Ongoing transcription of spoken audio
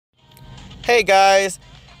Hey guys,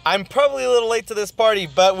 I'm probably a little late to this party,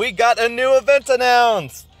 but we got a new event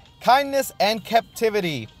announced! Kindness and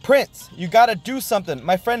Captivity. Prince, you gotta do something.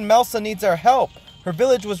 My friend Melsa needs our help. Her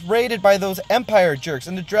village was raided by those Empire jerks,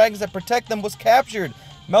 and the dragons that protect them was captured.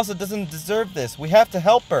 Melsa doesn't deserve this. We have to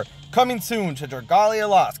help her. Coming soon to Dragalia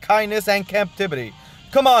Lost, Kindness and Captivity.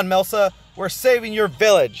 Come on, Melsa, we're saving your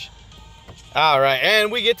village. Alright,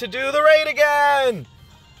 and we get to do the raid again!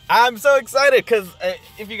 I'm so excited because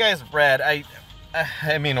if you guys read,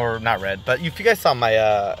 or not read, but if you guys saw my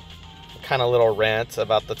kind of little rant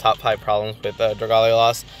about the top 5 problems with Dragalia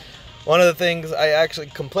Lost, one of the things I actually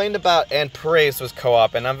complained about and praised was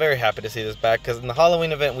co-op, and I'm very happy to see this back because in the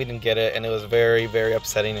Halloween event we didn't get it, and it was very, very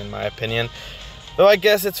upsetting in my opinion. Though I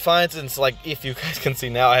guess it's fine since, like, if you guys can see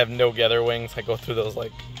now, I have no gather wings. I go through those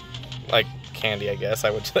like candy, I guess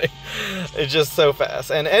I would say. It's just so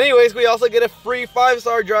fast. And anyways, we also get a free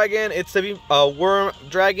 5-star dragon. It's a worm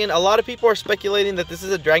dragon. A lot of people are speculating that this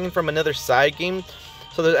is a dragon from another side game.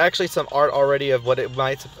 So there's actually some art already of what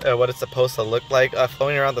it's supposed to look like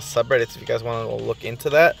floating around the subreddits if you guys want to look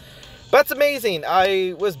into that. But that's amazing.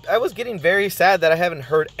 I was getting very sad that I haven't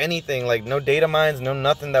heard anything, like no data mines, no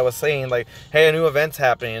nothing that was saying like, hey, a new event's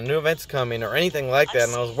happening, a new event's coming, or anything like that.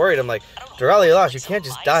 And I was worried. I'm like, Dragalia Lost, you can't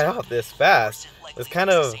just die off this fast. It's kind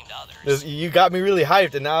of, you got me really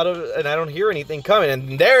hyped, and now I don't hear anything coming.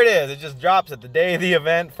 And there it is. It just drops at the day the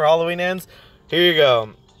event for Halloween ends. Here you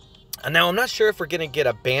go. And now I'm not sure if we're going to get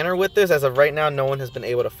a banner with this. As of right now, no one has been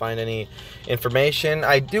able to find any information.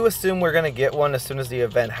 I do assume we're going to get one as soon as the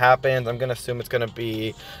event happens. I'm going to assume it's going to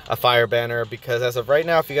be a fire banner because as of right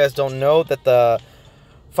now, if you guys don't know, that the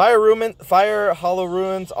Fire Hollow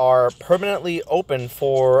Ruins are permanently open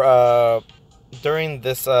for during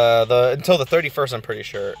this until the 31st, I'm pretty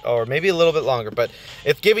sure, or maybe a little bit longer, but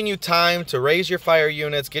it's giving you time to raise your fire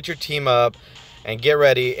units, get your team up, and get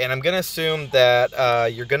ready. And I'm gonna assume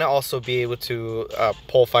that you're gonna also be able to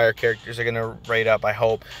pull fire characters. Are gonna raid up, I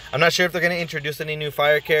hope. I'm not sure if they're gonna introduce any new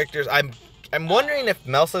fire characters. I'm wondering if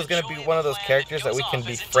Melsa is gonna be one of those characters that we can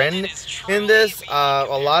befriend in this. A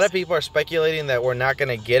lot of people are speculating that we're not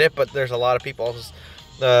gonna get it, but there's a lot of people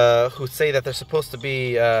who say that there's supposed to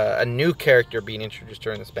be a new character being introduced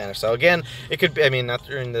during this banner. So again, it could be, I mean, not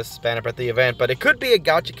during this banner, but the event, but it could be a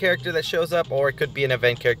gacha character that shows up, or it could be an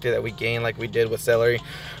event character that we gain like we did with Celery.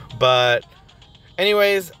 But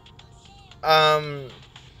anyways,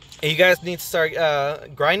 you guys need to start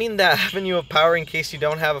grinding that avenue of power in case you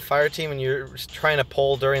don't have a fire team and you're trying to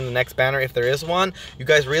pull during the next banner if there is one. You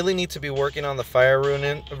guys really need to be working on the fire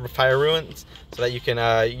ruins so that you can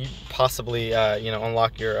possibly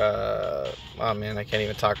unlock your oh man, I can't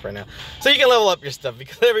even talk right now. So you can level up your stuff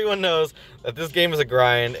because everyone knows that this game is a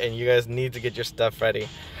grind and you guys need to get your stuff ready.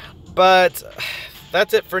 But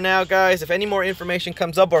that's it for now, guys. If any more information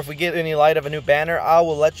comes up or if we get any light of a new banner, I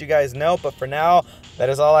will let you guys know. But for now, that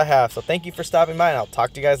is all I have. So thank you for stopping by, and I'll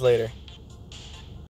talk to you guys later.